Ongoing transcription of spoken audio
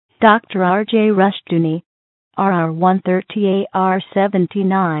Dr. R.J. Rushdoony, RR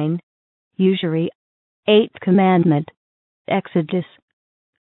 138R79, Usury, 8th Commandment, Exodus,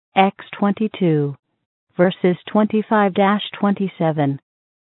 X22, verses 25-27.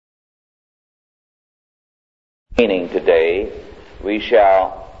 Meaning today, we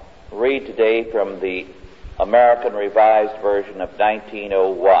shall read today from the American Revised Version of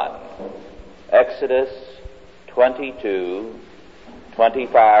 1901, Exodus 22,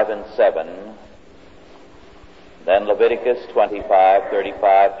 25 and 7, then Leviticus 25,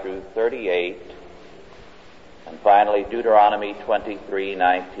 35 through 38, and finally Deuteronomy 23,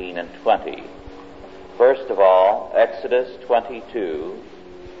 19 and 20. First of all, Exodus 22,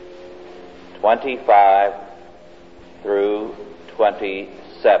 25 through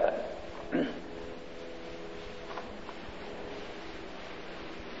 27.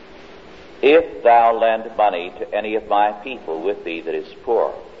 If thou lend money to any of my people with thee that is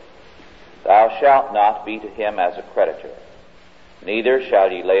poor, thou shalt not be to him as a creditor, neither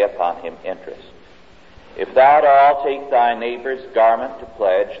shall ye lay upon him interest. If thou at all take thy neighbor's garment to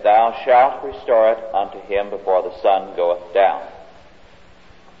pledge, thou shalt restore it unto him before the sun goeth down.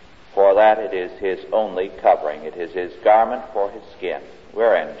 For that it is his only covering, it is his garment for his skin,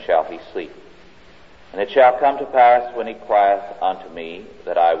 wherein shall he sleep. And it shall come to pass when he crieth unto me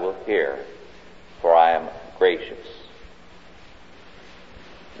that I will hear, for I am gracious.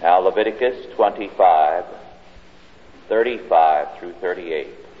 Now Leviticus 25, 35 through 38.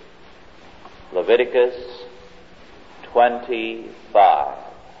 Leviticus 25,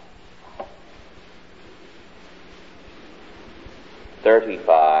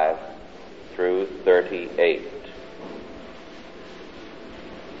 35 through 38.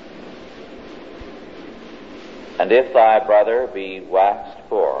 And if thy brother be waxed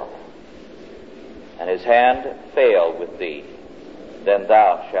poor, and his hand fail with thee, then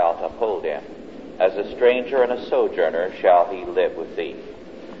thou shalt uphold him. As a stranger and a sojourner shall he live with thee.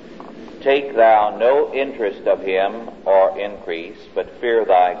 Take thou no interest of him or increase, but fear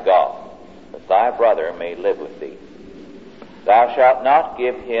thy God, that thy brother may live with thee. Thou shalt not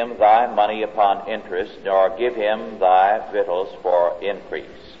give him thy money upon interest, nor give him thy victuals for increase.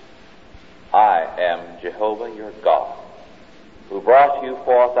 I am Jehovah your God, who brought you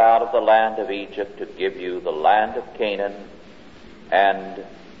forth out of the land of Egypt to give you the land of Canaan and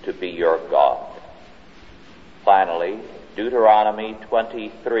to be your God. Finally, Deuteronomy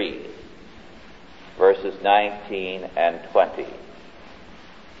 23, verses 19 and 20.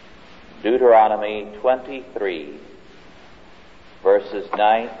 Deuteronomy 23, verses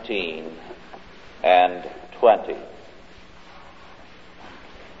 19 and 20.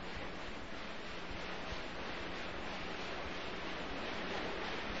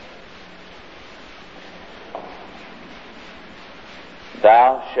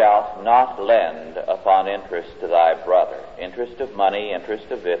 Thou shalt not lend upon interest to thy brother, interest of money, interest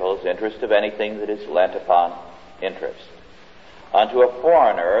of victuals, interest of anything that is lent upon interest. Unto a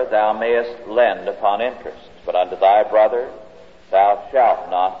foreigner thou mayest lend upon interest, but unto thy brother thou shalt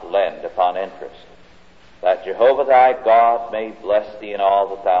not lend upon interest, that Jehovah thy God may bless thee in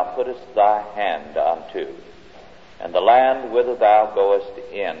all that thou puttest thy hand unto, and the land whither thou goest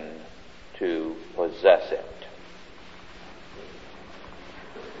in to possess it.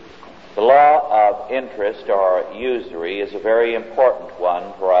 The law of interest or usury is a very important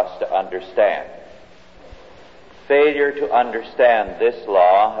one for us to understand. Failure to understand this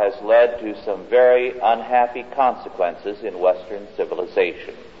law has led to some very unhappy consequences in Western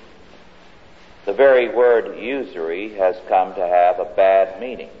civilization. The very word usury has come to have a bad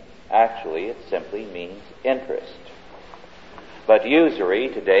meaning. Actually, it simply means interest. But usury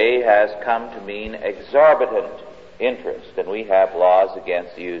today has come to mean exorbitant interest, and we have laws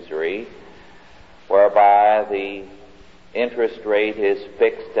against usury whereby the interest rate is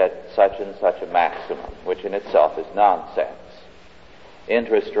fixed at such and such a maximum, which in itself is nonsense.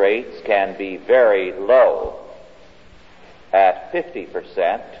 Interest rates can be very low at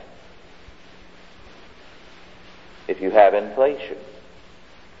 50% if you have inflation,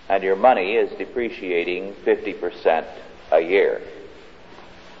 and your money is depreciating 50% a year.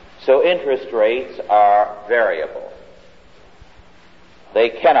 So interest rates are variable. They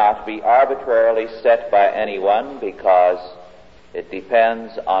cannot be arbitrarily set by anyone because it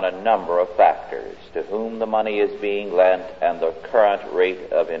depends on a number of factors, to whom the money is being lent and the current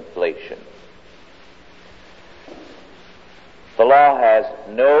rate of inflation. The law has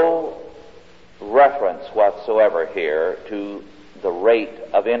no reference whatsoever here to the rate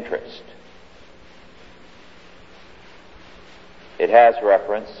of interest. It has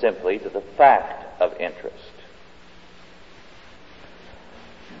reference simply to the fact of interest.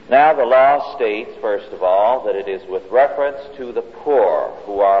 Now the law states, first of all, that it is with reference to the poor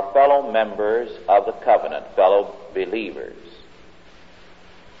who are fellow members of the covenant, fellow believers.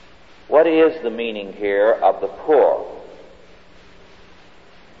 What is the meaning here of the poor?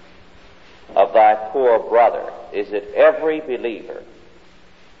 Of thy poor brother? Is it every believer?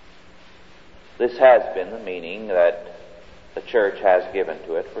 This has been the meaning that the church has given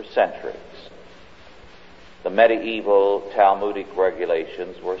to it for centuries. The medieval Talmudic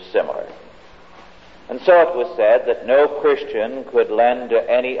regulations were similar. And so it was said that no Christian could lend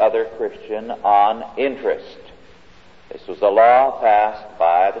to any other Christian on interest. This was a law passed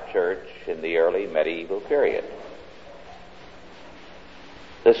by the church in the early medieval period.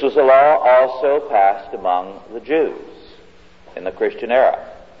 This was a law also passed among the Jews in the Christian era.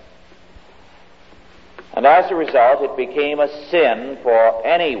 And as a result, it became a sin for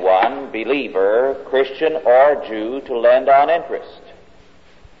anyone, believer, Christian or Jew, to lend on interest.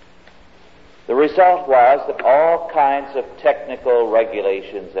 The result was that all kinds of technical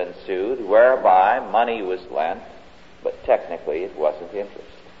regulations ensued whereby money was lent, but technically it wasn't interest.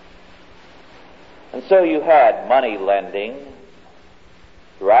 And so you had money lending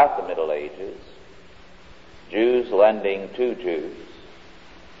throughout the Middle Ages, Jews lending to Jews,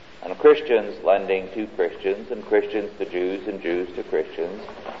 and Christians lending to Christians, and Christians to Jews, and Jews to Christians,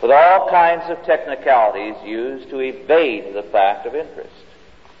 with all kinds of technicalities used to evade the fact of interest.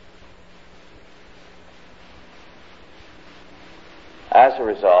 As a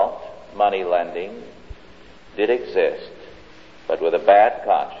result, money lending did exist, but with a bad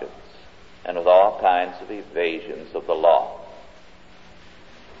conscience and with all kinds of evasions of the law.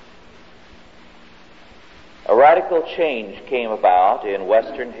 A radical change came about in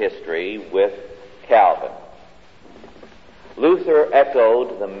Western history with Calvin. Luther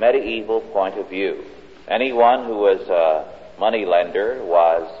echoed the medieval point of view. Anyone who was a moneylender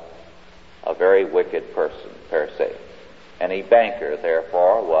was a very wicked person, per se. Any banker,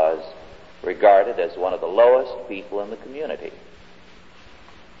 therefore, was regarded as one of the lowest people in the community.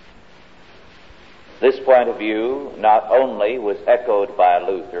 This point of view not only was echoed by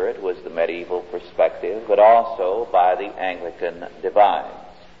Luther, it was the medieval perspective, but also by the Anglican divines.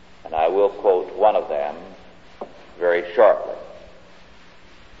 And I will quote one of them very shortly.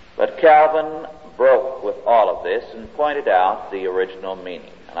 But Calvin broke with all of this and pointed out the original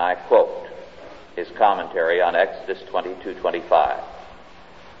meaning. And I quote his commentary on Exodus 22:25.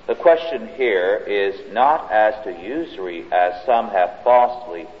 The question here is not as to usury, as some have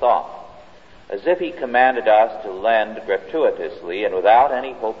falsely thought, as if he commanded us to lend gratuitously and without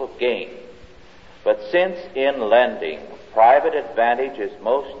any hope of gain. But since in lending private advantage is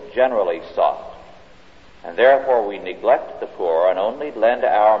most generally sought, and therefore we neglect the poor and only lend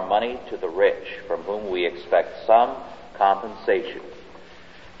our money to the rich, from whom we expect some compensation,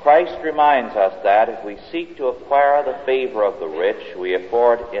 Christ reminds us that if we seek to acquire the favor of the rich, we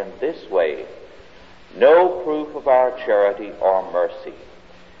afford in this way no proof of our charity or mercy.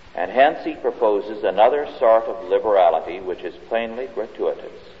 And hence he proposes another sort of liberality, which is plainly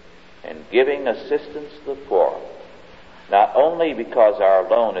gratuitous, in giving assistance to the poor, not only because our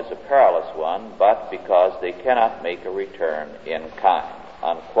loan is a perilous one, but because they cannot make a return in kind.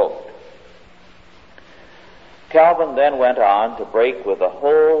 Unquote. Calvin then went on to break with the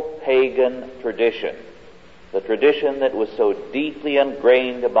whole pagan tradition, the tradition that was so deeply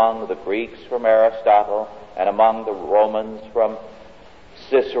ingrained among the Greeks from Aristotle and among the Romans from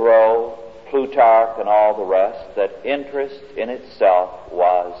Cicero, Plutarch, and all the rest, that interest in itself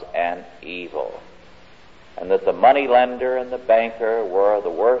was an evil, and that the moneylender and the banker were the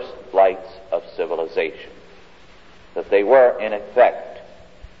worst blights of civilization, that they were, in effect,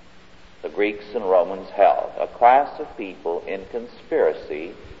 the Greeks and Romans held, a class of people in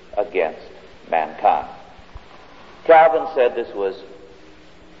conspiracy against mankind. Calvin said this was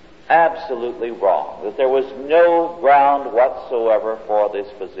absolutely wrong, that there was no ground whatsoever for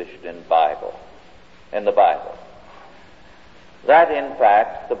this position in the Bible. That, in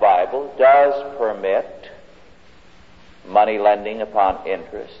fact, the Bible does permit money lending upon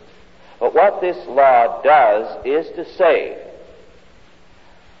interest. But what this law does is to say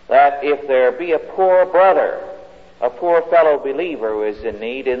that if there be a poor brother, a poor fellow believer who is in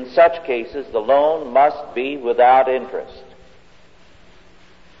need, in such cases the loan must be without interest.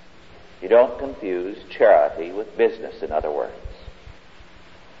 You don't confuse charity with business, in other words.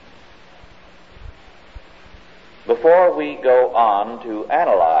 Before we go on to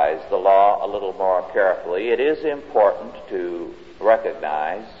analyze the law a little more carefully, it is important to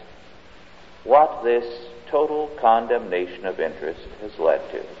recognize what this total condemnation of interest has led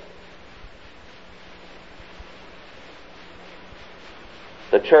to.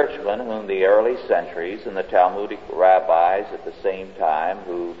 The churchmen whom the early centuries and the Talmudic rabbis at the same time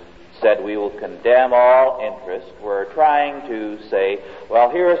who said we will condemn all interest were trying to say,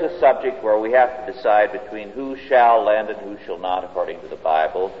 well, here is a subject where we have to decide between who shall lend and who shall not according to the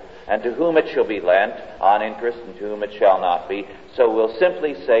Bible, and to whom it shall be lent on interest and to whom it shall not be. So we'll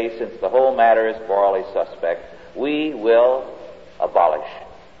simply say, since the whole matter is morally suspect, we will abolish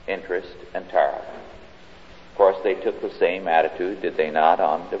interest entirely. Of course, they took the same attitude, did they not,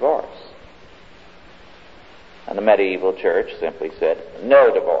 on divorce? And the medieval church simply said,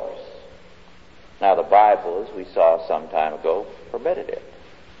 no divorce. Now, the Bible, as we saw some time ago, permitted it.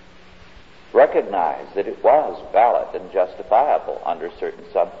 Recognized that it was valid and justifiable under certain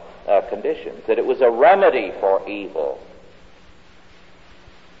conditions, that it was a remedy for evil,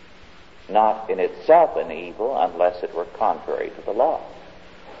 not in itself an evil unless it were contrary to the law.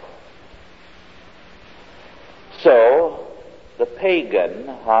 So, the pagan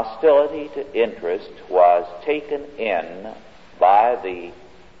hostility to interest was taken in by the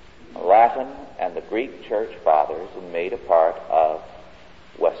Latin and the Greek church fathers and made a part of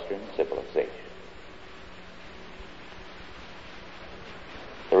Western civilization.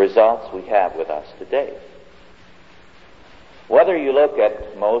 The results we have with us today. Whether you look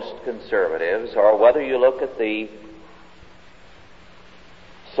at most conservatives or whether you look at the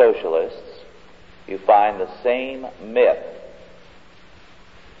socialists, you find the same myth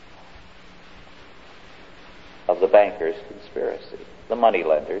of the bankers' conspiracy, the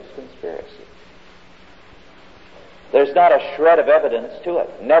moneylenders' conspiracy. There's not a shred of evidence to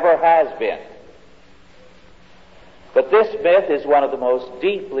it. Never has been. But this myth is one of the most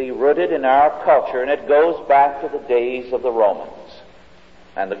deeply rooted in our culture, and it goes back to the days of the Romans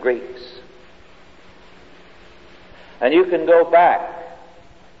and the Greeks. And you can go back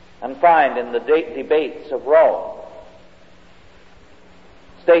and find in the debates of Rome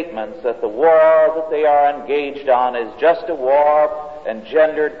statements that the war that they are engaged on is just a war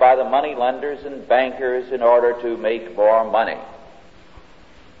engendered by the money lenders and bankers in order to make more money.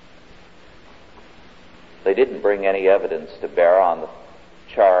 They didn't bring any evidence to bear on the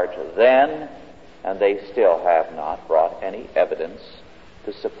charge then, and they still have not brought any evidence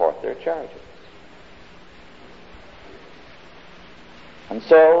to support their charges. And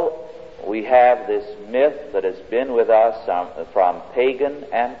so we have this myth that has been with us from pagan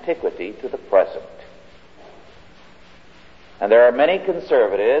antiquity to the present. And there are many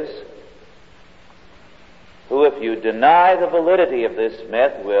conservatives who, if you deny the validity of this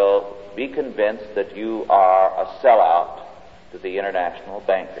myth, will be convinced that you are a sellout to the international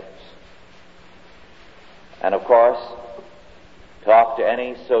bankers. And of course, talk to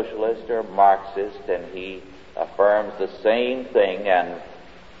any socialist or Marxist and he affirms the same thing and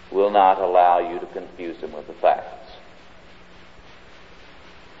will not allow you to confuse him with the facts.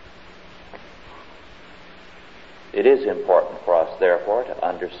 It is important for us, therefore, to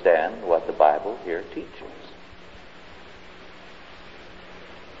understand what the Bible here teaches.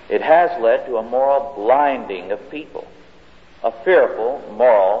 It has led to a moral blinding of people, a fearful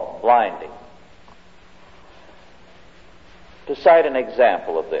moral blinding. To cite an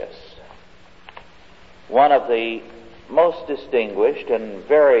example of this, one of the most distinguished and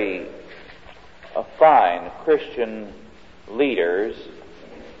very fine Christian leaders,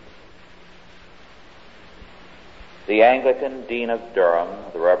 the Anglican Dean of Durham,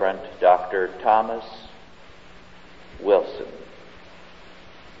 the Reverend Dr. Thomas Wilson,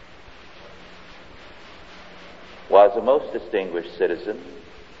 was a most distinguished citizen.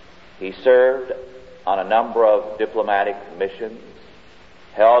 He served on a number of diplomatic missions,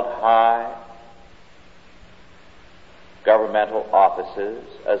 held high governmental offices,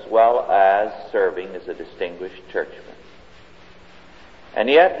 as well as serving as a distinguished churchman. And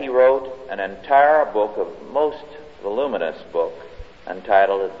yet he wrote an entire book, a most voluminous book,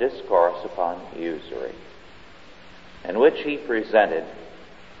 entitled A Discourse Upon Usury, in which he presented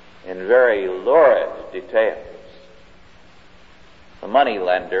in very lurid details the money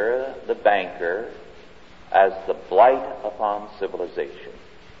lender, the banker, as the blight upon civilization.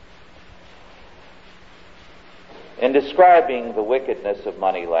 In describing the wickedness of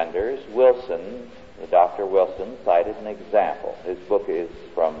money lenders, Dr. Wilson cited an example. His book is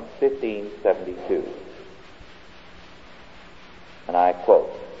from 1572. And I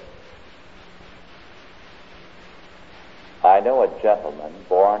quote, "I know a gentleman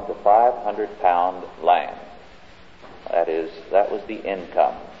born to £500 land." That was the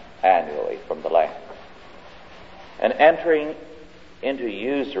income annually from the land. "And entering into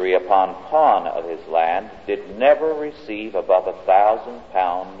usury upon pawn of his land, did never receive above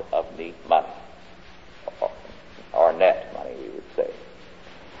 £1,000 of neat money, or net money, we would say.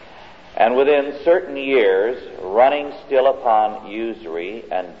 And within certain years, running still upon usury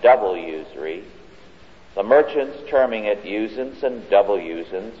and double usury, the merchants terming it usance and double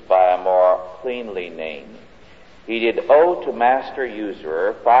usance by a more cleanly name, he did owe to master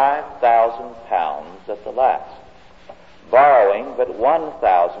usurer 5,000 pounds at the last, borrowing but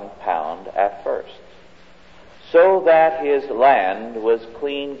 1,000 pound at first, so that his land was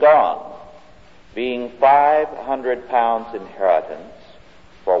clean gone, being 500 pounds inheritance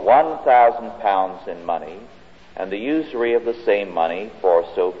for 1,000 pounds in money, and the usury of the same money for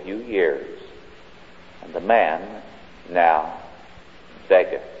so few years. And the man now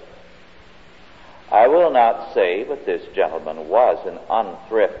beggeth. I will not say, but this gentleman was an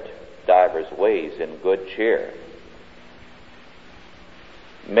unthrift divers ways in good cheer.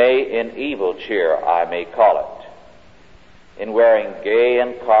 In evil cheer I may call it, in wearing gay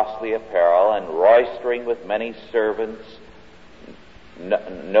and costly apparel, and roistering with many servants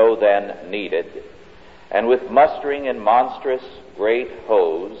no then needed, and with mustering in monstrous great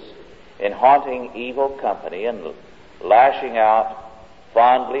hose, in haunting evil company, and lashing out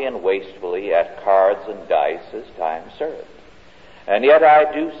fondly and wastefully at cards and dice as time served. And yet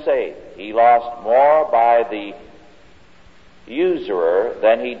I do say, he lost more by the usurer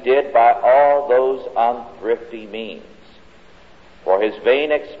than he did by all those unthrifty means. For his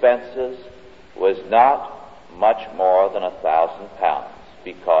vain expenses was not much more than 1,000 pounds,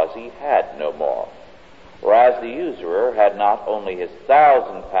 because he had no more. Whereas the usurer had not only his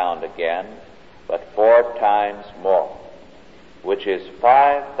 1,000 pound again, but 4 times more, which is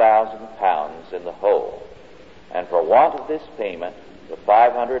 5,000 pounds in the whole. And for want of this payment, the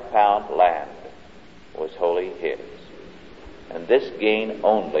 500 pound land was wholly his. And this gain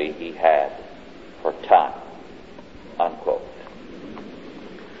only he had for time. Unquote.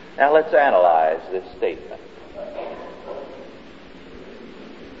 Now let's analyze this statement.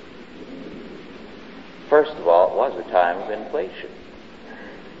 First of all, it was a time of inflation.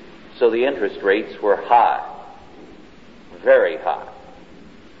 So the interest rates were high, very high.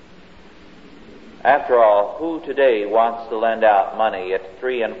 After all, who today wants to lend out money at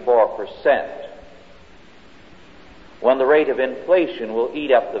 3 and 4%, when the rate of inflation will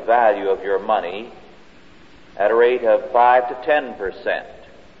eat up the value of your money at a rate of 5 to 10%?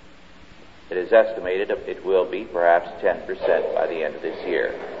 It is estimated it will be perhaps 10% by the end of this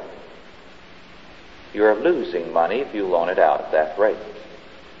year. You're losing money if you loan it out at that rate.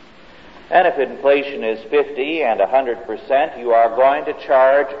 And if inflation is 50 and 100%, you are going to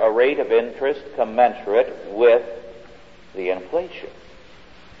charge a rate of interest commensurate with the inflation.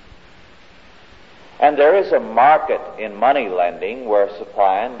 And there is a market in money lending where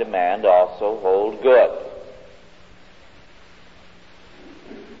supply and demand also hold good.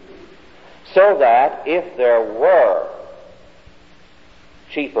 So that if there were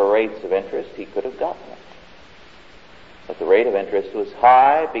cheaper rates of interest, he could have gotten it. But the rate of interest was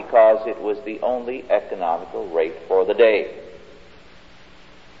high because it was the only economical rate for the day.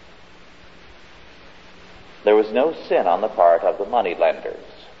 There was no sin on the part of the money lenders.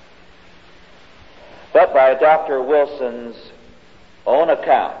 But by Dr. Wilson's own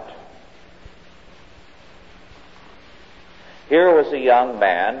account, here was a young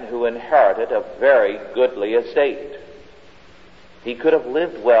man who inherited a very goodly estate. He could have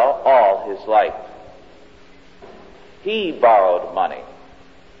lived well all his life. He borrowed money.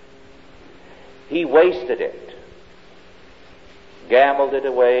 He wasted it, gambled it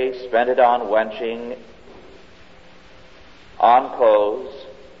away, spent it on wenching, on clothes,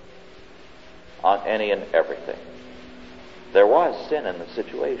 on any and everything. There was sin in the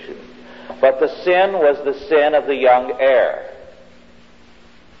situation, but the sin was the sin of the young heir.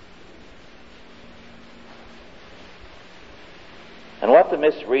 And what the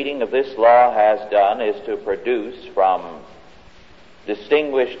misreading of this law has done is to produce from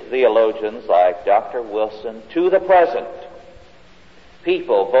distinguished theologians like Dr. Wilson to the present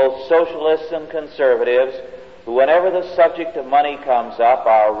people, both socialists and conservatives, who whenever the subject of money comes up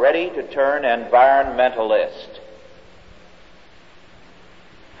are ready to turn environmentalist,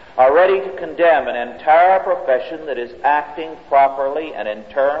 are ready to condemn an entire profession that is acting properly and in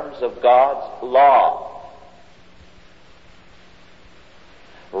terms of God's law,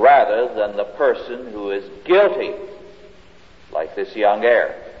 rather than the person who is guilty, like this young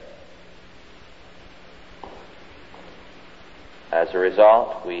heir. As a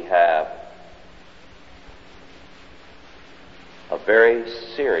result, we have a very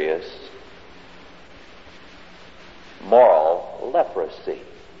serious moral leprosy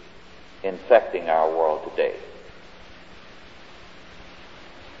infecting our world today.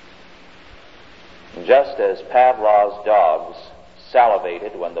 And just as Pavlov's dogs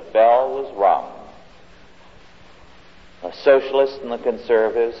salivated when the bell was rung. The socialists and the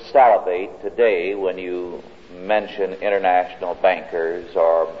conservatives salivate today when you mention international bankers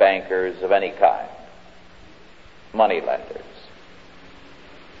or bankers of any kind, money lenders.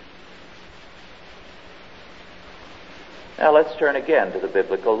 Now let's turn again to the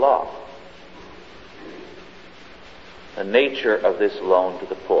biblical law. The nature of this loan to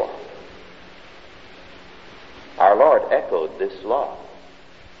the poor. Our Lord echoed this law.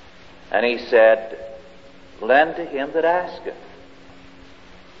 And he said, lend to him that asketh,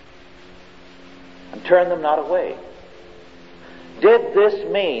 and turn them not away. Did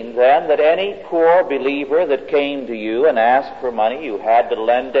this mean then that any poor believer that came to you and asked for money, you had to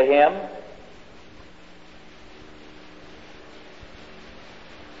lend to him?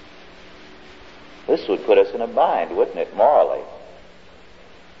 This would put us in a bind, wouldn't it, morally?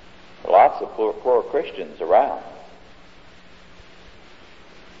 Lots of poor Christians around.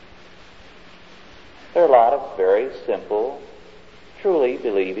 There are a lot of very simple, truly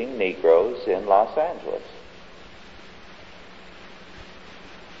believing Negroes in Los Angeles.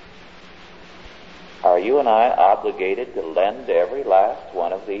 Are you and I obligated to lend to every last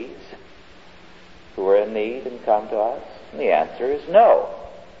one of these who are in need and come to us? And the answer is no.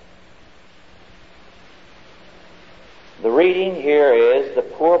 The reading here is, the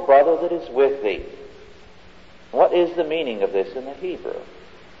poor brother that is with thee. What is the meaning of this in the Hebrew?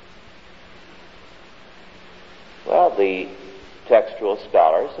 Well, the textual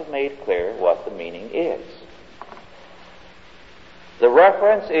scholars have made clear what the meaning is. The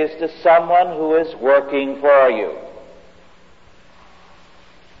reference is to someone who is working for you.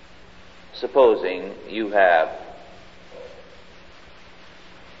 Supposing you have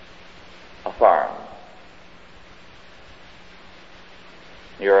a farm.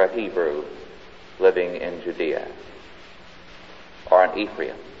 You're a Hebrew living in Judea or in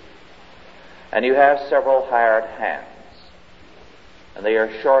Ephraim, and you have several hired hands, and they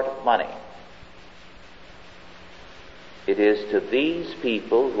are short of money. It is to these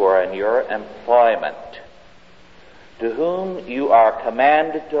people who are in your employment, to whom you are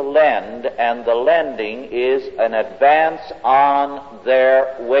commanded to lend, and the lending is an advance on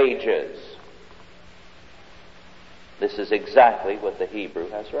their wages. This is exactly what the Hebrew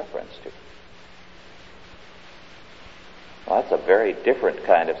has reference to. Well, that's a very different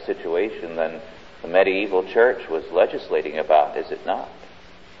kind of situation than the medieval church was legislating about, is it not?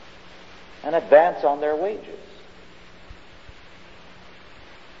 An advance on their wages.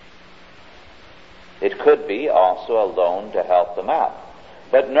 It could be also a loan to help them out.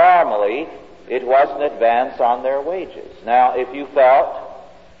 But normally, it was an advance on their wages. Now, if you felt,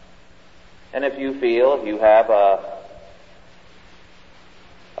 and if you feel, if you have a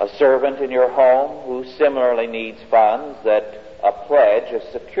servant in your home who similarly needs funds, that a pledge,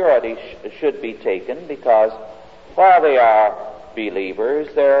 a security should be taken, because while they are believers,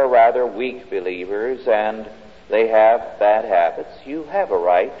 they're rather weak believers and they have bad habits. You have a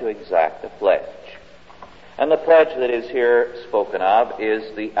right to exact a pledge. And the pledge that is here spoken of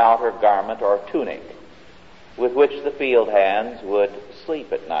is the outer garment or tunic with which the field hands would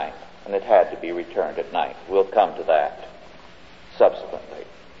sleep at night, and it had to be returned at night. We'll come to that subsequently.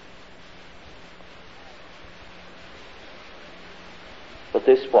 But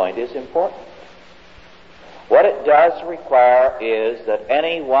this point is important. What it does require is that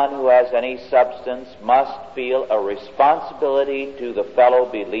anyone who has any substance must feel a responsibility to the fellow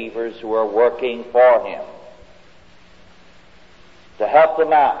believers who are working for him, to help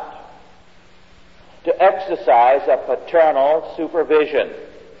them out, to exercise a paternal supervision,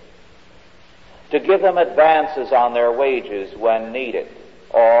 to give them advances on their wages when needed,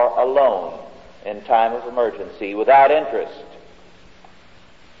 or a loan in time of emergency without interest.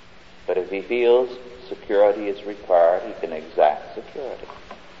 But if he feels security is required, he can exact security.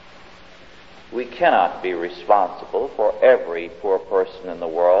 We cannot be responsible for every poor person in the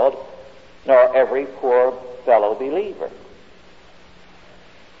world, nor every poor fellow believer.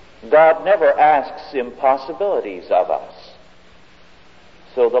 God never asks impossibilities of us.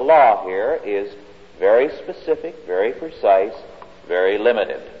 So the law here is very specific, very precise, very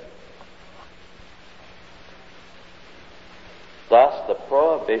limited. Thus, the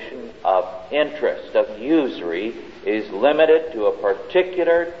prohibition of interest, of usury, is limited to a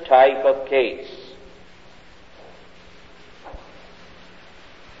particular type of case.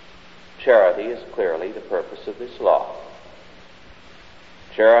 Charity is clearly the purpose of this law.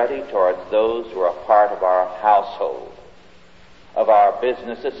 Charity towards those who are part of our household, of our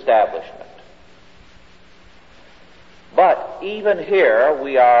business establishment. But even here,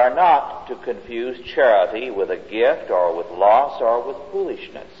 we are not to confuse charity with a gift or with loss or with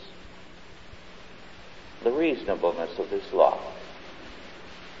foolishness. The reasonableness of this law.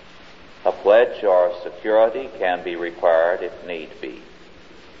 A pledge or security can be required if need be.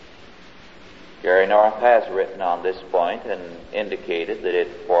 Gary North has written on this point and indicated that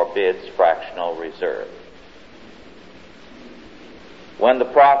it forbids fractional reserve. When the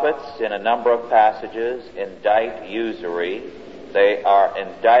prophets, in a number of passages, indict usury, they are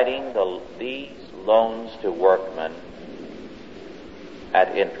indicting these loans to workmen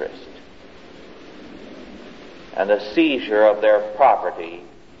at interest and the seizure of their property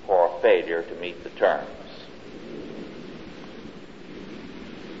for failure to meet the terms.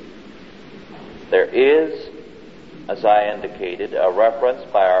 There is, as I indicated, a reference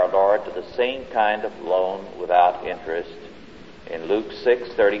by our Lord to the same kind of loan without interest in Luke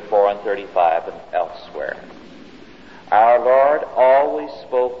 6:34 and 35 and elsewhere. Our Lord always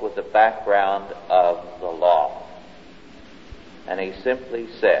spoke with the background of the law. And he simply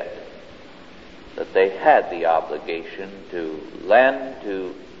said that they had the obligation to lend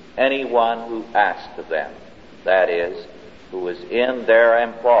to anyone who asked of them, that is, who was in their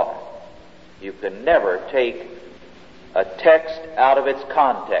employ. You can never take a text out of its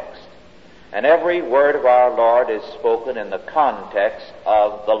context. And every word of our Lord is spoken in the context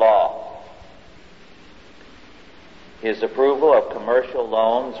of the law. His approval of commercial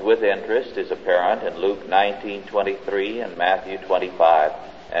loans with interest is apparent in Luke 19:23 and Matthew 25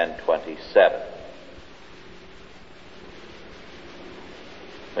 and 27.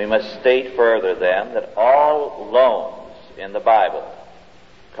 We must state further then that all loans in the Bible,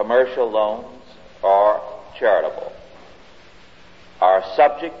 commercial loans or charitable, are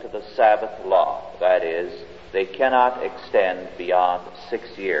subject to the Sabbath law. That is, they cannot extend beyond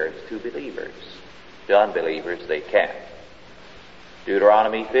 6 years to believers. To unbelievers, they can.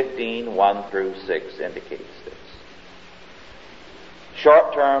 Deuteronomy 15:1 through 6 indicates this.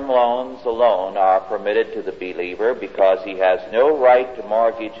 Short-term loans alone are permitted to the believer because he has no right to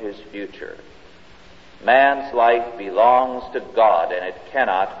mortgage his future. Man's life belongs to God, and it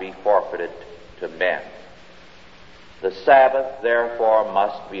cannot be forfeited to men. The Sabbath, therefore,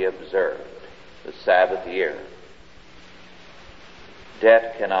 must be observed, the Sabbath year.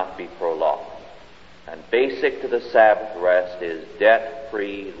 Debt cannot be prolonged. And basic to the Sabbath rest is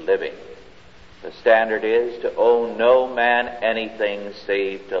debt-free living. The standard is to owe no man anything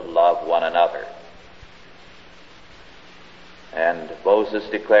save to love one another. And Moses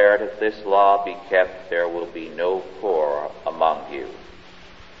declared, if this law be kept, there will be no poor among you.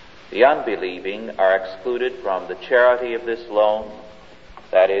 The unbelieving are excluded from the charity of this loan.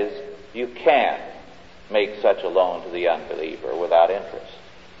 That is, you can make such a loan to the unbeliever without interest,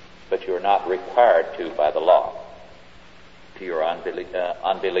 but you're not required to by the law to your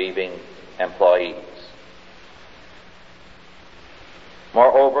unbelieving employees.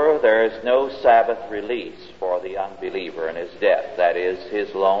 Moreover, there is no Sabbath release for the unbeliever in his debt. That is,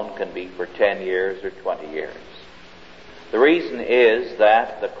 his loan can be for 10 years or 20 years. The reason is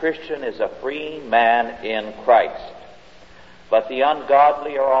that the Christian is a free man in Christ. But the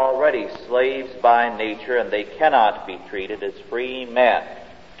ungodly are already slaves by nature, and they cannot be treated as free men.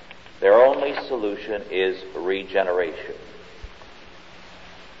 Their only solution is regeneration.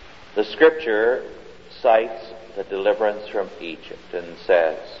 The Scripture cites the deliverance from Egypt and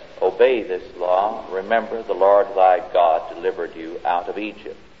says, obey this law. Remember, the Lord thy God delivered you out of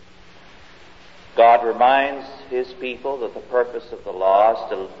Egypt. God reminds his people that the purpose of the law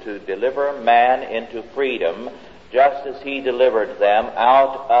is to deliver man into freedom, just as he delivered them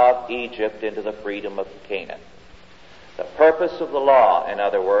out of Egypt into the freedom of Canaan. The purpose of the law, in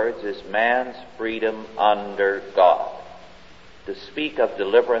other words, is man's freedom under God. To speak of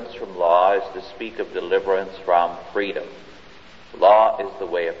deliverance from law is to speak of deliverance from freedom. Law is the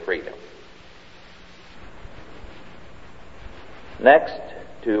way of freedom. Next,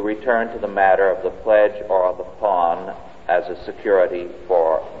 to return to the matter of the pledge or the pawn as a security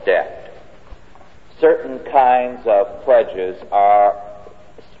for debt. Certain kinds of pledges are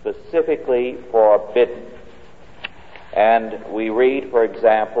specifically forbidden. And we read, for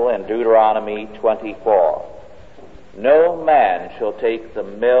example, in Deuteronomy 24, no man shall take the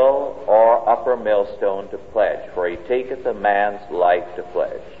mill or upper millstone to pledge, for he taketh a man's life to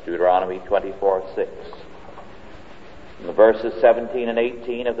pledge. Deuteronomy 24:6. In the verses 17 and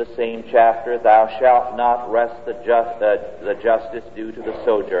 18 of the same chapter, thou shalt not wrest the justice due to the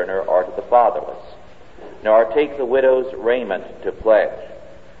sojourner or to the fatherless, nor take the widow's raiment to pledge.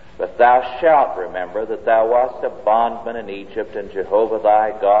 But thou shalt remember that thou wast a bondman in Egypt, and Jehovah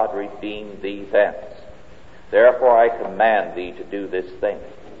thy God redeemed thee thence. Therefore I command thee to do this thing.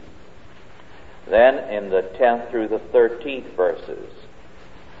 Then in the 10th through the 13th verses,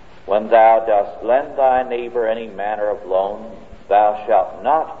 when thou dost lend thy neighbor any manner of loan, thou shalt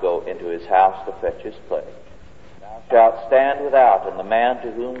not go into his house to fetch his pledge. Thou shalt stand without, and the man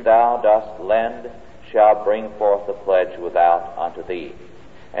to whom thou dost lend shall bring forth the pledge without unto thee.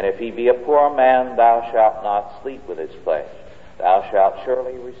 And if he be a poor man, thou shalt not sleep with his pledge. Thou shalt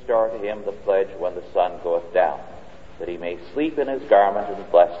surely restore to him the pledge when the sun goeth down, that he may sleep in his garment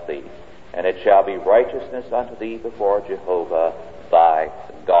and bless thee. And it shall be righteousness unto thee before Jehovah thy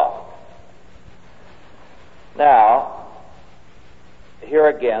God. Now, here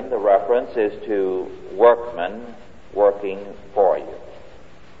again the reference is to workmen working for you.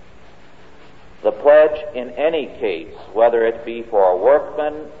 The pledge in any case, whether it be for a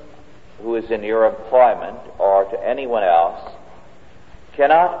workman who is in your employment or to anyone else,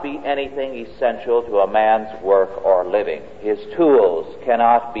 cannot be anything essential to a man's work or living. His tools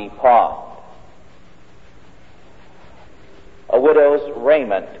cannot be pawned. A widow's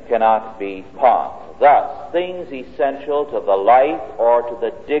raiment cannot be pawned. Thus, things essential to the life or to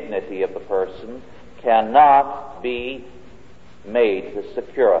the dignity of the person cannot be made the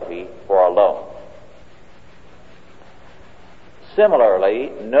security for a loan.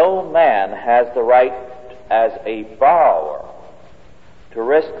 Similarly, no man has the right as a borrower to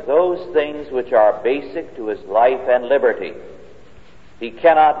risk those things which are basic to his life and liberty. He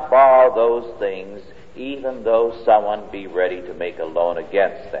cannot borrow those things even though someone be ready to make a loan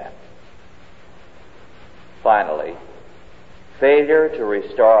against them. Finally, failure to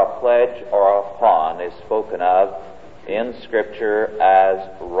restore a pledge or a pawn is spoken of in Scripture as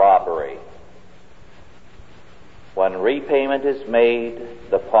robbery. When repayment is made,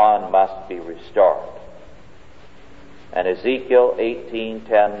 the pawn must be restored. And Ezekiel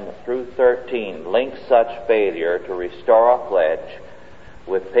 18:10 through 13 links such failure to restore a pledge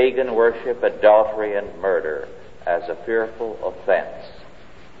with pagan worship, adultery, and murder as a fearful offense.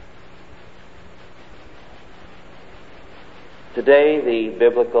 Today, the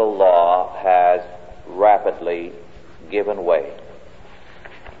biblical law has rapidly given way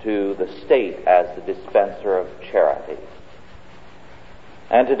to the state as the dispenser of charity.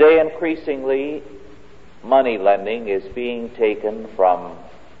 And today, increasingly, money lending is being taken from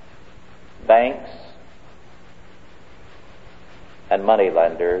banks and money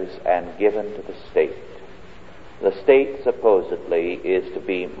lenders and given to the state. The state supposedly is to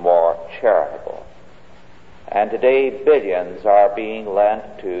be more charitable. And today billions are being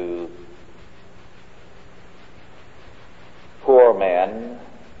lent to poor men,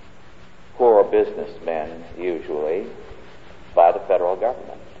 poor businessmen usually, by the federal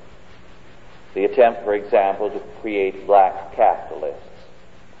government. The attempt, for example, to create black capitalists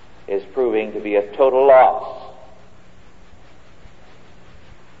is proving to be a total loss.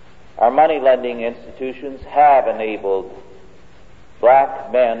 Our money lending institutions have enabled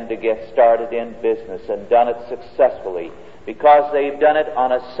black men to get started in business and done it successfully because they've done it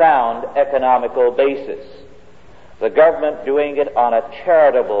on a sound economical basis. The government doing it on a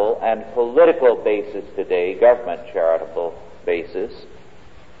charitable and political basis today, government charitable basis,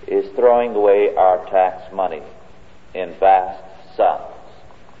 is throwing away our tax money in vast sums.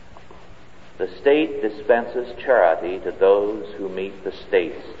 The state dispenses charity to those who meet the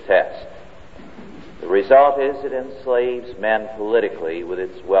state's test. The result is it enslaves men politically with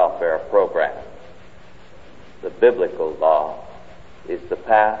its welfare program. The biblical law is the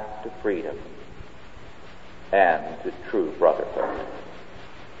path to freedom and to true brotherhood.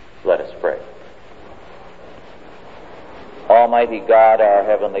 Let us pray. Almighty God, our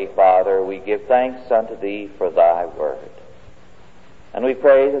Heavenly Father, we give thanks unto Thee for Thy word. And we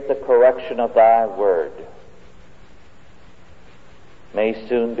pray that the correction of Thy word may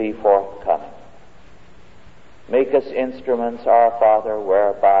soon be forthcoming. Make us instruments, our Father,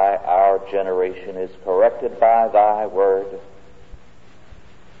 whereby our generation is corrected by Thy word,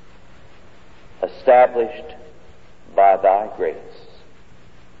 established by Thy grace,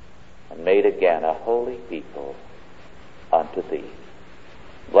 and made again a holy people unto Thee.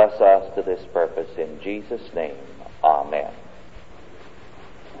 Bless us to this purpose in Jesus' name. Amen.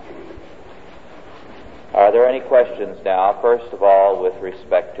 Are there any questions now, first of all, with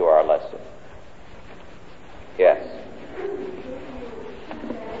respect to our lesson? Yes.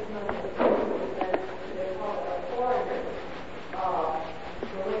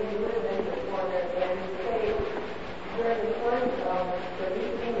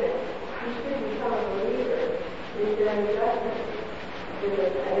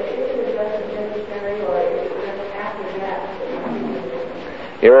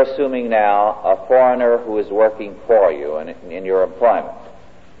 You're assuming now a foreigner who is working for you in your employment.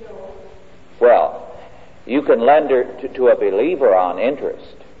 Well, you can lend to a believer on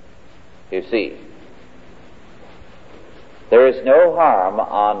interest, you see. There is no harm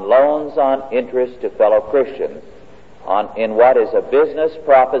on loans on interest to fellow Christians in what is a business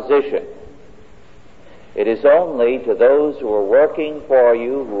proposition. It is only to those who are working for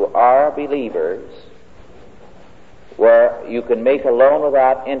you who are believers where you can make a loan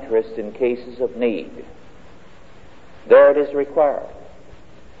without interest in cases of need. There it is required.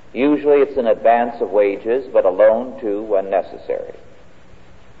 Usually it's an advance of wages, but a loan too when necessary.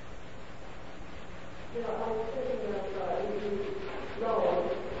 You know, I was thinking of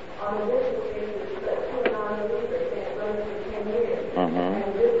loans on the legal basis that two non-believers can't run it for 10 years.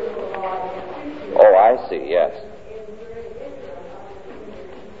 And biblical law against you. Oh, I see, yes.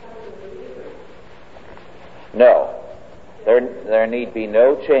 No. There need be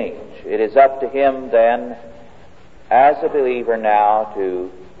no change. It is up to him then, as a believer now,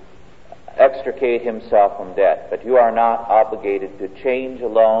 to extricate himself from debt. But you are not obligated to change a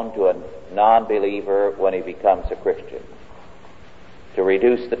loan to a non-believer when he becomes a Christian. To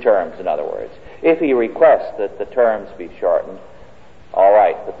reduce the terms, in other words. If he requests that the terms be shortened, all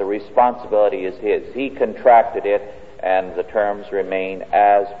right, but the responsibility is his. He contracted it, and the terms remain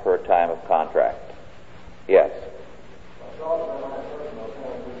as per time of contract. Yes.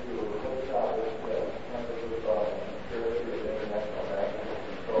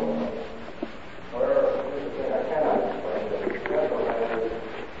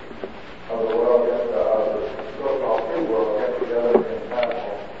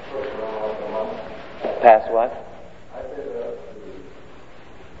 Pass what? I said the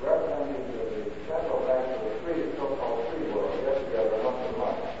representatives of the central bank of the free, so-called free world, get together once a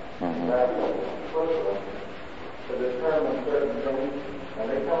month. Back in Switzerland to determine certain things, and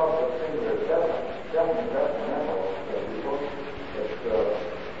they come up with things that are definitely detrimental to people. It's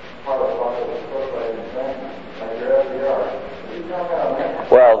part of what is socializing bank, like your FDR. You tell me how that.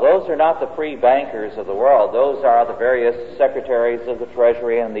 Well, those are not the free bankers of the world. Those are the various secretaries of the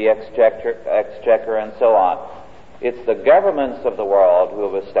Treasury and the Exchequer and so on. It's the governments of the world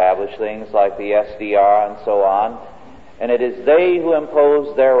who have established things like the SDR and so on, and it is they who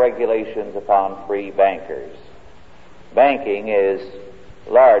impose their regulations upon free bankers. Banking is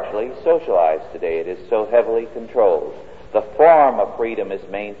largely socialized today. It is so heavily controlled. The form of freedom is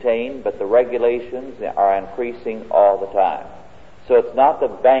maintained, but the regulations are increasing all the time. So it's not the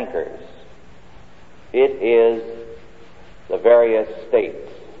bankers. It is the various states.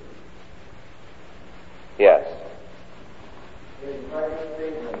 Yes. In private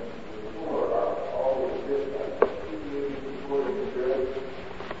statements, the poor are always different. Poor in spirit,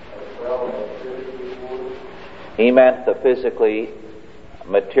 as well as physically poor. He meant the physically,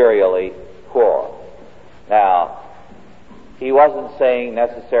 materially poor. Now, he wasn't saying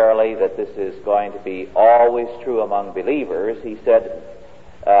necessarily that this is going to be always true among believers. He said,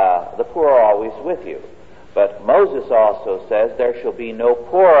 the poor are always with you. But Moses also says, there shall be no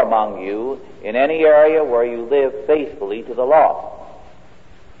poor among you in any area where you live faithfully to the law.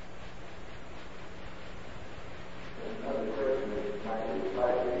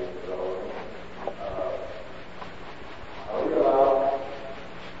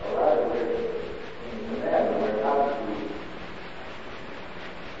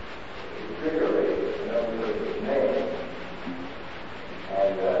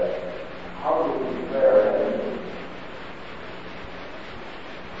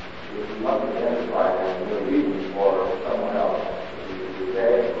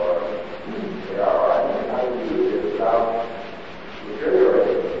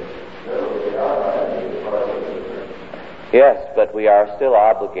 Yes, but we are still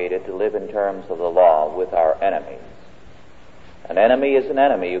obligated to live in terms of the law with our enemies. An enemy is an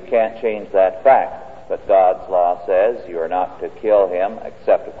enemy. You can't change that fact. But God's law says you are not to kill him,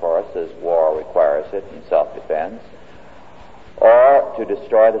 except, of course, as war requires it in self-defense, or to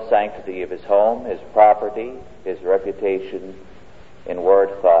destroy the sanctity of his home, his property, his reputation in word,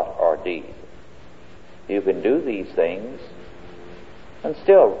 thought, or deed. You can do these things and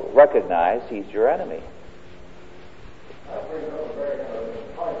still recognize he's your enemy. I think that was very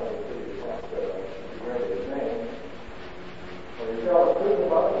point that you have to read his name. When you tell the truth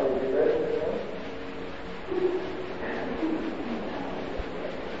about it, will you read his name?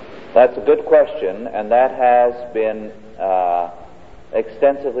 That's a good question, and that has been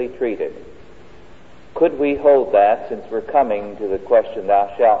extensively treated. Could we hold that, since we're coming to the question,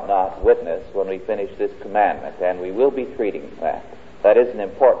 thou shalt not witness, when we finish this commandment? And we will be treating that. That is an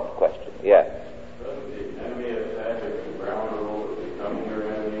important question. Yes? Doesn't the enemy attack the ground rule of becoming your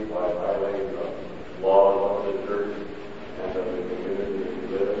enemy?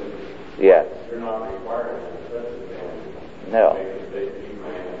 Yes. You're not required to set the standard. No. Make a mistake,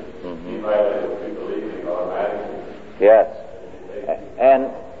 you violate what you believe in automatically. Yes.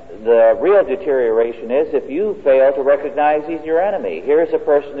 And the real deterioration is if you fail to recognize he's your enemy. Here's a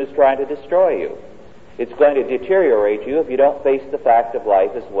person who's trying to destroy you. It's going to deteriorate you if you don't face the fact of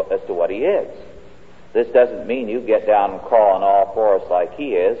life as to what he is. This doesn't mean you get down and crawl on all fours like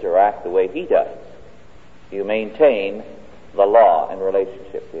he is or act the way he does. You maintain the law in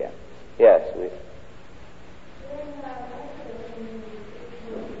relationship to him. Yes, we...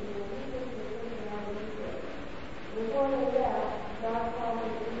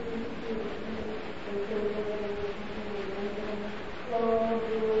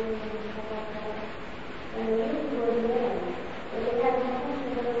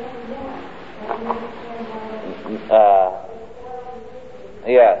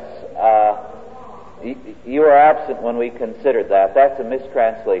 Yes. You were absent when we considered that. That's a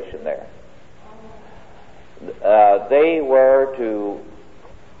mistranslation there. They were to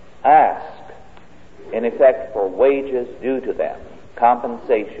ask, in effect, for wages due to them,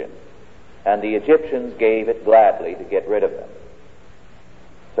 compensation, and the Egyptians gave it gladly to get rid of them.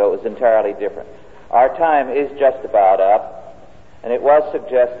 So it was entirely different. Our time is just about up, and it was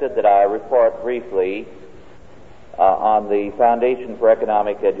suggested that I report briefly on the Foundation for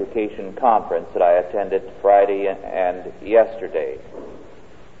Economic Education conference that I attended Friday and yesterday.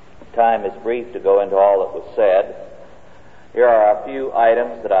 Time is brief to go into all that was said. Here are a few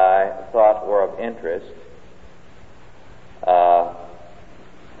items that I thought were of interest.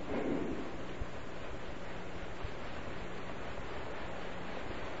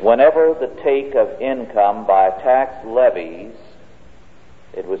 Whenever the take of income by tax levies,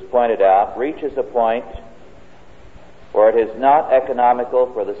 it was pointed out, reaches a point where it is not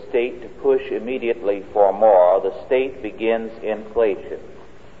economical for the state to push immediately for more, the state begins inflation.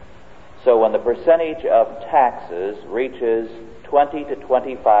 So when the percentage of taxes reaches 20 to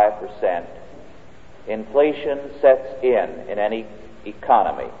 25%, inflation sets in any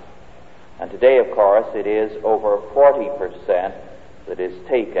economy. And today, of course, it is over 40% that is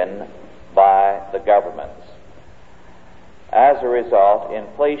taken by the governments. As a result,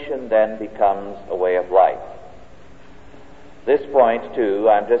 inflation then becomes a way of life. This point, too,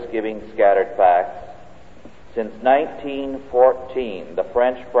 I'm just giving scattered facts. Since 1914, the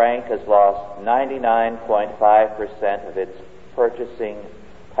French franc has lost 99.5% of its purchasing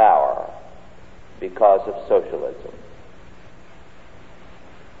power because of socialism.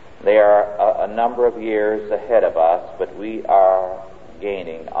 They are a number of years ahead of us, but we are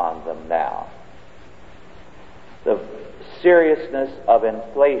gaining on them now. The seriousness of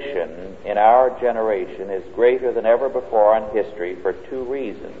inflation in our generation is greater than ever before in history for two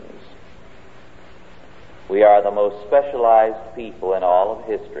reasons. We are the most specialized people in all of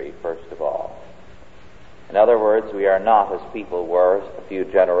history, first of all. In other words, we are not as people were a few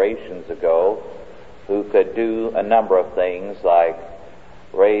generations ago who could do a number of things like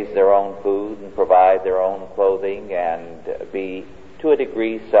raise their own food and provide their own clothing and be, to a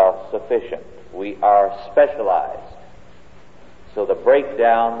degree, self-sufficient. We are specialized. So the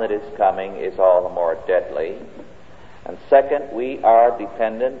breakdown that is coming is all the more deadly. And second, we are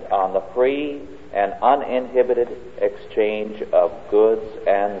dependent on the free and uninhibited exchange of goods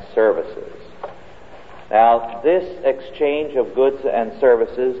and services. Now, this exchange of goods and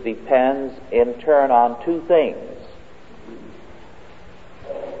services depends in turn on two things.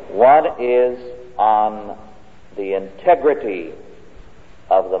 One is on the integrity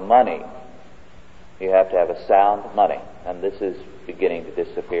of the money. You have to have a sound money, and this is beginning to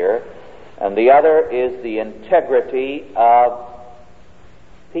disappear. And the other is the integrity of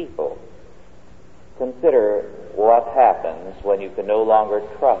people. Consider what happens when you can no longer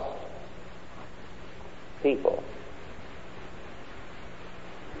trust people.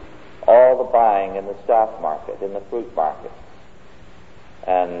 All the buying in the stock market, in the fruit market.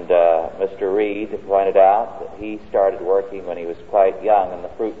 And Mr. Reed pointed out that he started working when he was quite young in the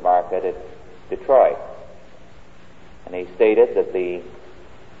fruit market at Detroit. And he stated that the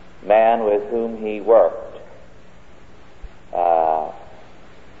man with whom he worked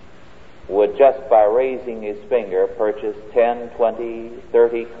would just by raising his finger purchase 10, 20,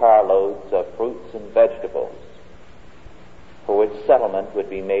 30 carloads of fruits and vegetables for which settlement would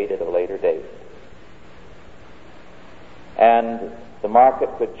be made at a later date. And the market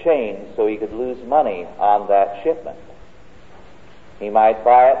could change so he could lose money on that shipment. He might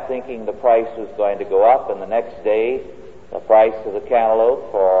buy it thinking the price was going to go up, and the next day the price of the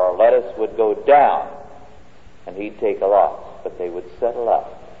cantaloupe or lettuce would go down, and he'd take a loss, but they would settle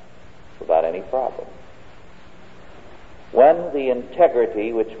up without any problem. When the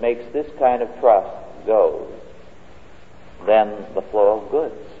integrity which makes this kind of trust goes, then the flow of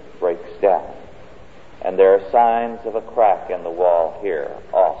goods breaks down. And there are signs of a crack in the wall here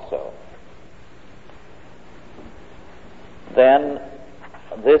also. Then,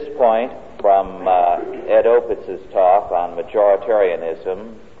 this point from Ed Opitz's talk on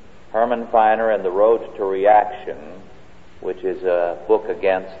majoritarianism, Herman Feiner and the Road to Reaction, which is a book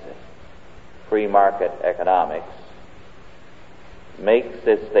against free market economics, makes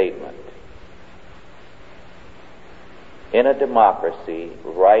this statement: in a democracy,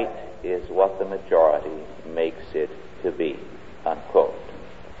 right is what the majority makes it to be, unquote.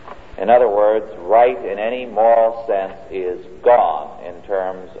 In other words, right in any moral sense is gone in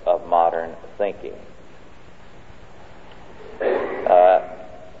terms of modern thinking.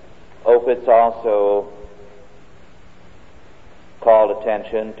 Opitz also called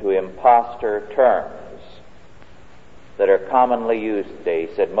attention to imposter terms that are commonly used today.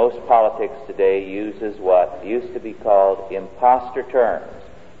 He said most politics today uses what used to be called imposter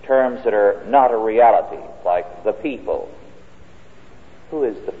terms that are not a reality, like the people. Who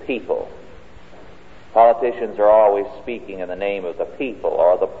is the people? Politicians are always speaking in the name of the people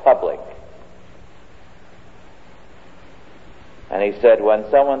or the public. And he said, when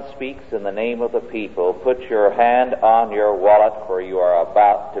someone speaks in the name of the people, put your hand on your wallet, for you are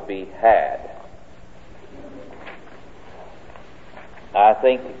about to be had. I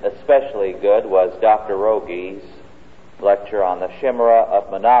think especially good was Dr. Rogi's lecture on the chimera of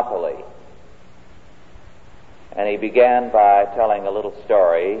monopoly. And he began by telling a little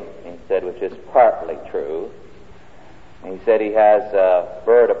story, he said, which is partly true. And he said he has a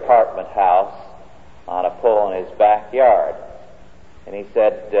bird apartment house on a pole in his backyard. And he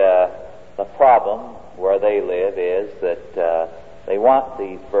said the problem where they live is that they want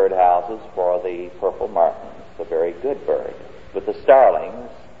these bird houses for the purple martins, the very good bird. But the starlings,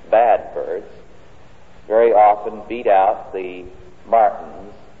 bad birds, very often beat out the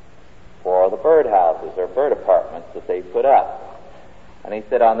martins for the bird houses or bird apartments that they put up. And he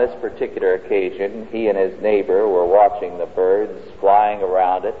said on this particular occasion, he and his neighbor were watching the birds flying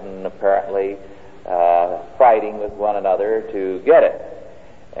around it and apparently fighting with one another to get it.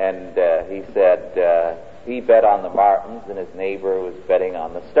 And he said he bet on the martins and his neighbor was betting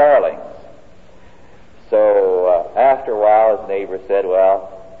on the starlings. So after a while his neighbor said, well,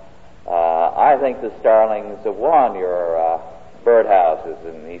 I think the starlings have won your birdhouses.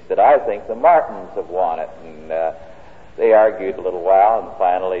 And he said, I think the martins have won it. And they argued a little while, and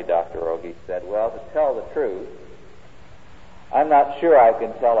finally Dr. Rogi said, well, to tell the truth, I'm not sure I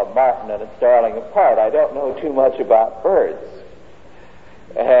can tell a martin and a starling apart. I don't know too much about birds.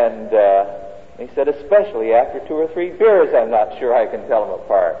 And he said, especially after 2 or 3 beers, I'm not sure I can tell them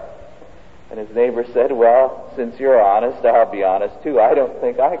apart. And his neighbor said, well, since you're honest, I'll be honest too. I don't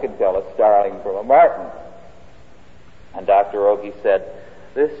think I can tell a starling from a martin. And Dr. Rogi said,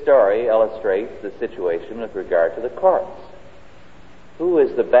 this story illustrates the situation with regard to the courts. Who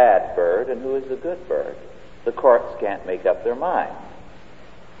is the bad bird and who is the good bird? The courts can't make up their mind.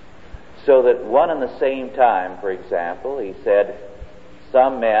 So that one and the same time, for example, he said,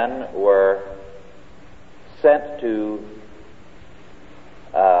 some men were sent to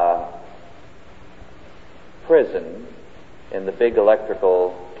prison in the big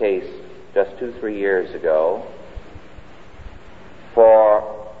electrical case just 2-3 years ago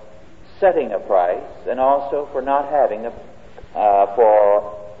for setting a price and also for not having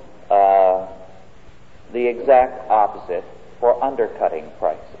the exact opposite, for undercutting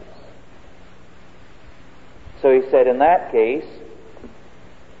prices. So he said in that case,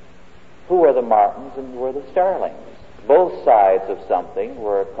 who were the martins and who were the starlings? Both sides of something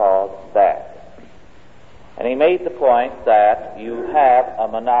were called bad. And he made the point that you have a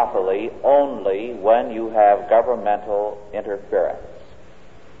monopoly only when you have governmental interference.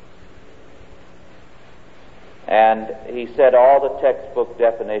 And he said all the textbook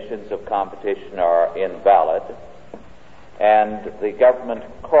definitions of competition are invalid, and the government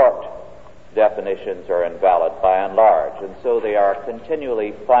court definitions are invalid by and large, and so they are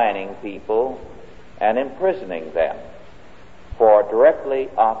continually fining people and imprisoning them for directly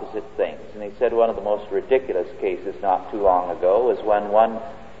opposite things. And he said one of the most ridiculous cases not too long ago was when one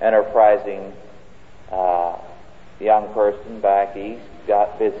enterprising young person back east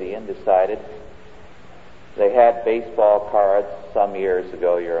got busy and decided they had baseball cards some years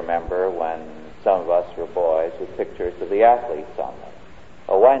ago, you remember, when some of us were boys, with pictures of the athletes on them.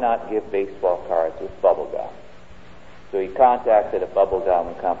 Well, why not give baseball cards with bubble gum? So he contacted a bubble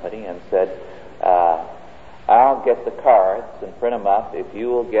gum company and said, I'll get the cards and print them up if you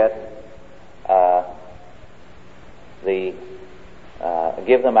will get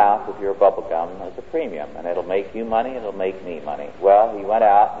give them out with your bubble gum as a premium, and it'll make you money, it'll make me money. Well, he went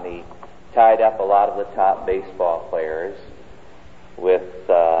out and he tied up a lot of the top baseball players with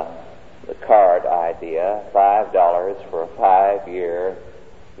the card idea, $5 for a 5-year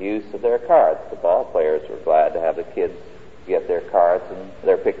use of their cards. The ball players were glad to have the kids get their cards and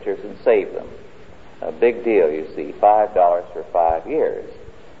their pictures and save them. A big deal, you see, $5 for 5 years.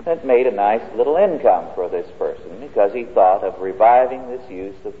 That made a nice little income for this person because he thought of reviving this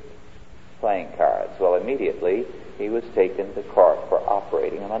use of playing cards. Well, immediately he was taken to court for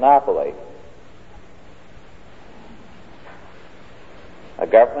operating a monopoly. A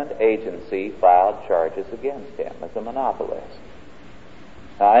government agency filed charges against him as a monopolist.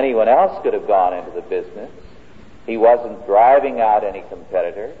 Now, anyone else could have gone into the business. He wasn't driving out any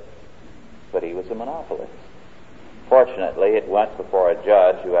competitor, but he was a monopolist. Fortunately, it went before a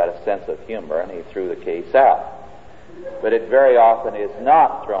judge who had a sense of humor, and he threw the case out. But it very often is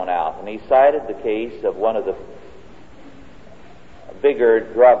not thrown out. And he cited the case of one of the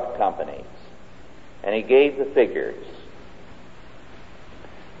bigger drug companies, and he gave the figures.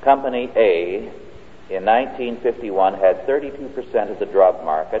 Company A in 1951 had 32% of the drug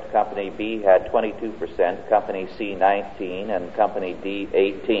market, Company B had 22%, Company C 19%, and Company D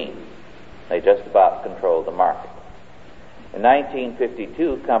 18%. They just about controlled the market. In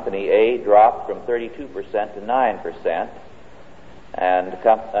 1952, Company A dropped from 32% to 9%, and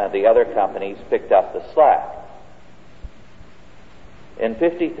the other companies picked up the slack. In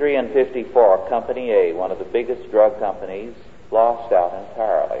 53 and 54, Company A, one of the biggest drug companies, lost out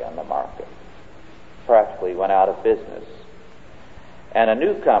entirely on the market, practically went out of business. And a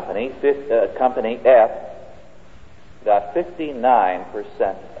new company, Company F, got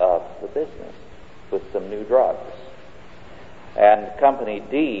 59% of the business with some new drugs. And Company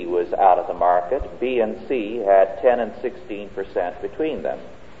D was out of the market. B and C had 10 and 16% between them.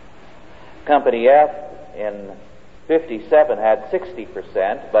 Company F in 57 had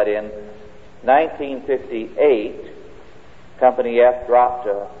 60%, but in 1958, Company F dropped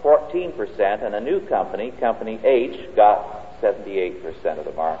to 14%, and a new company, Company H, got 78% of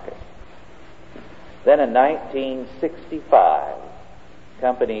the market. Then in 1965,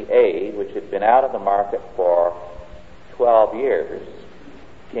 Company A, which had been out of the market for 12 years,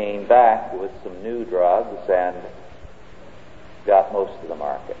 came back with some new drugs and got most of the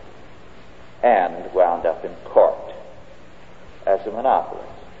market and wound up in court as a monopolist.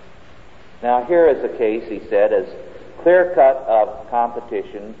 Now here is a case, he said, as clear-cut of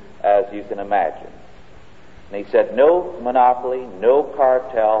competition as you can imagine. And he said, no monopoly, no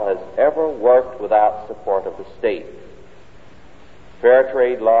cartel has ever worked without support of the state. Fair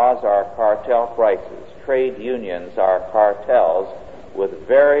trade laws are cartel prices. Trade unions are cartels with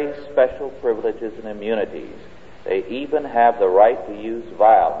very special privileges and immunities. They even have the right to use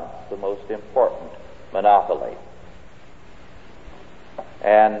violence, the most important monopoly.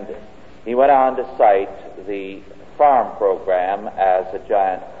 And he went on to cite the farm program as a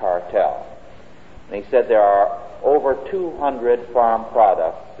giant cartel. And he said there are over 200 farm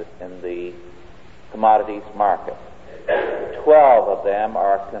products in the commodities market. 12 of them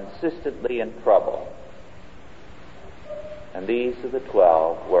are consistently in trouble. And these are the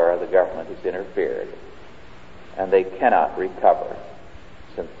 12 where the government has interfered. And they cannot recover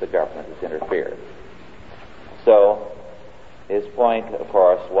since the government has interfered. So, his point, of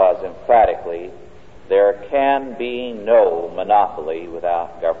course, was emphatically, there can be no monopoly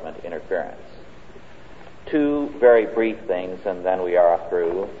without government interference. Two very brief things, and then we are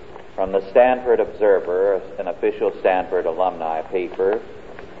through. From the Stanford Observer, an official Stanford alumni paper,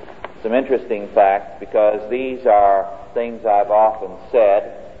 some interesting facts, because these are things I've often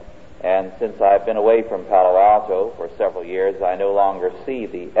said, and since I've been away from Palo Alto for several years, I no longer see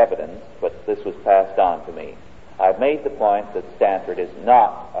the evidence, but this was passed on to me. I've made the point that Stanford is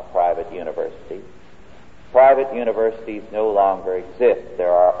not a private university. Private universities no longer exist.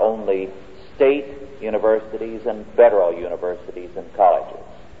 There are only state universities and federal universities and colleges.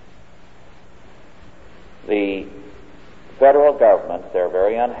 The federal government, they're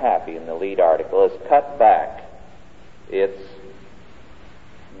very unhappy in the lead article, has cut back its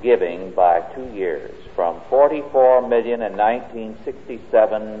giving by 2 years, from $44 million in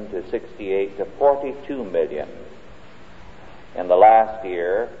 1967 to 68 to $42 million in the last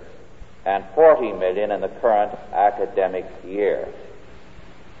year, and $40 million in the current academic year.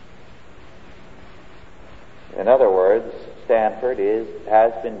 In other words, Stanford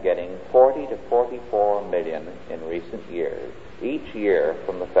has been getting $40 to $44 million in recent years, each year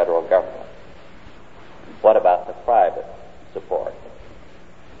from the federal government. What about the private support?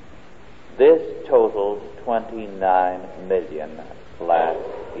 This totals 29 million last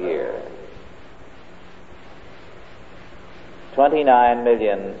year. 29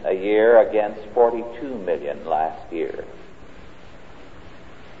 million a year against 42 million last year.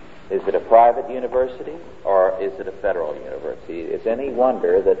 Is it a private university or is it a federal university? It's any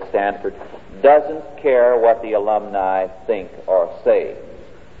wonder that Stanford doesn't care what the alumni think or say.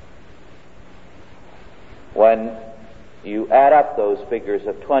 When you add up those figures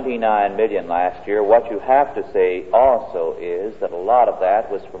of 29 million last year, what you have to say also is that a lot of that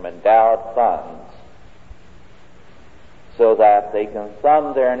was from endowed funds, so that they can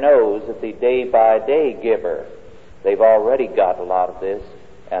thumb their nose at the day-by-day giver. They've already got a lot of this,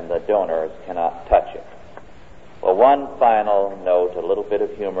 and the donors cannot touch it. Well, one final note, a little bit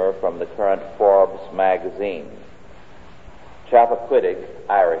of humor from the current Forbes magazine. Chappaquiddick,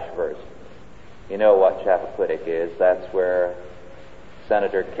 Irish version. You know what Chappaquiddick is. That's where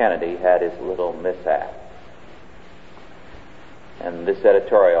Senator Kennedy had his little mishap. And this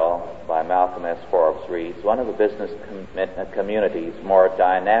editorial by Malcolm S. Forbes reads, "One of the business community's more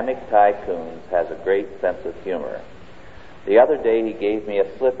dynamic tycoons has a great sense of humor. The other day he gave me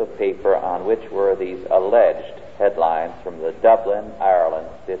a slip of paper on which were these alleged headlines from the Dublin, Ireland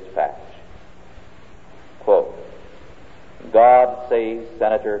Dispatch. Quote, God saves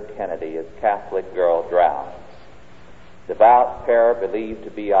Senator Kennedy as Catholic girl drowns. Devout pair believed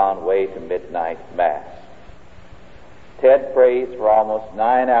to be on way to midnight mass. Ted prays for almost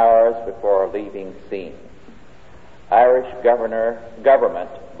 9 hours before leaving scene. Irish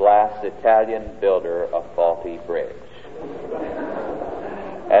government blasts Italian builder of faulty bridge."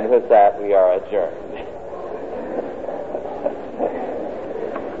 And with that, we are adjourned.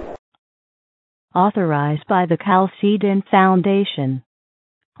 Authorized by the Chalcedon Foundation.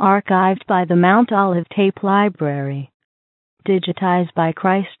 Archived by the Mount Olive Tape Library. Digitized by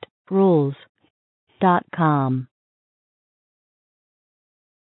ChristRules.com.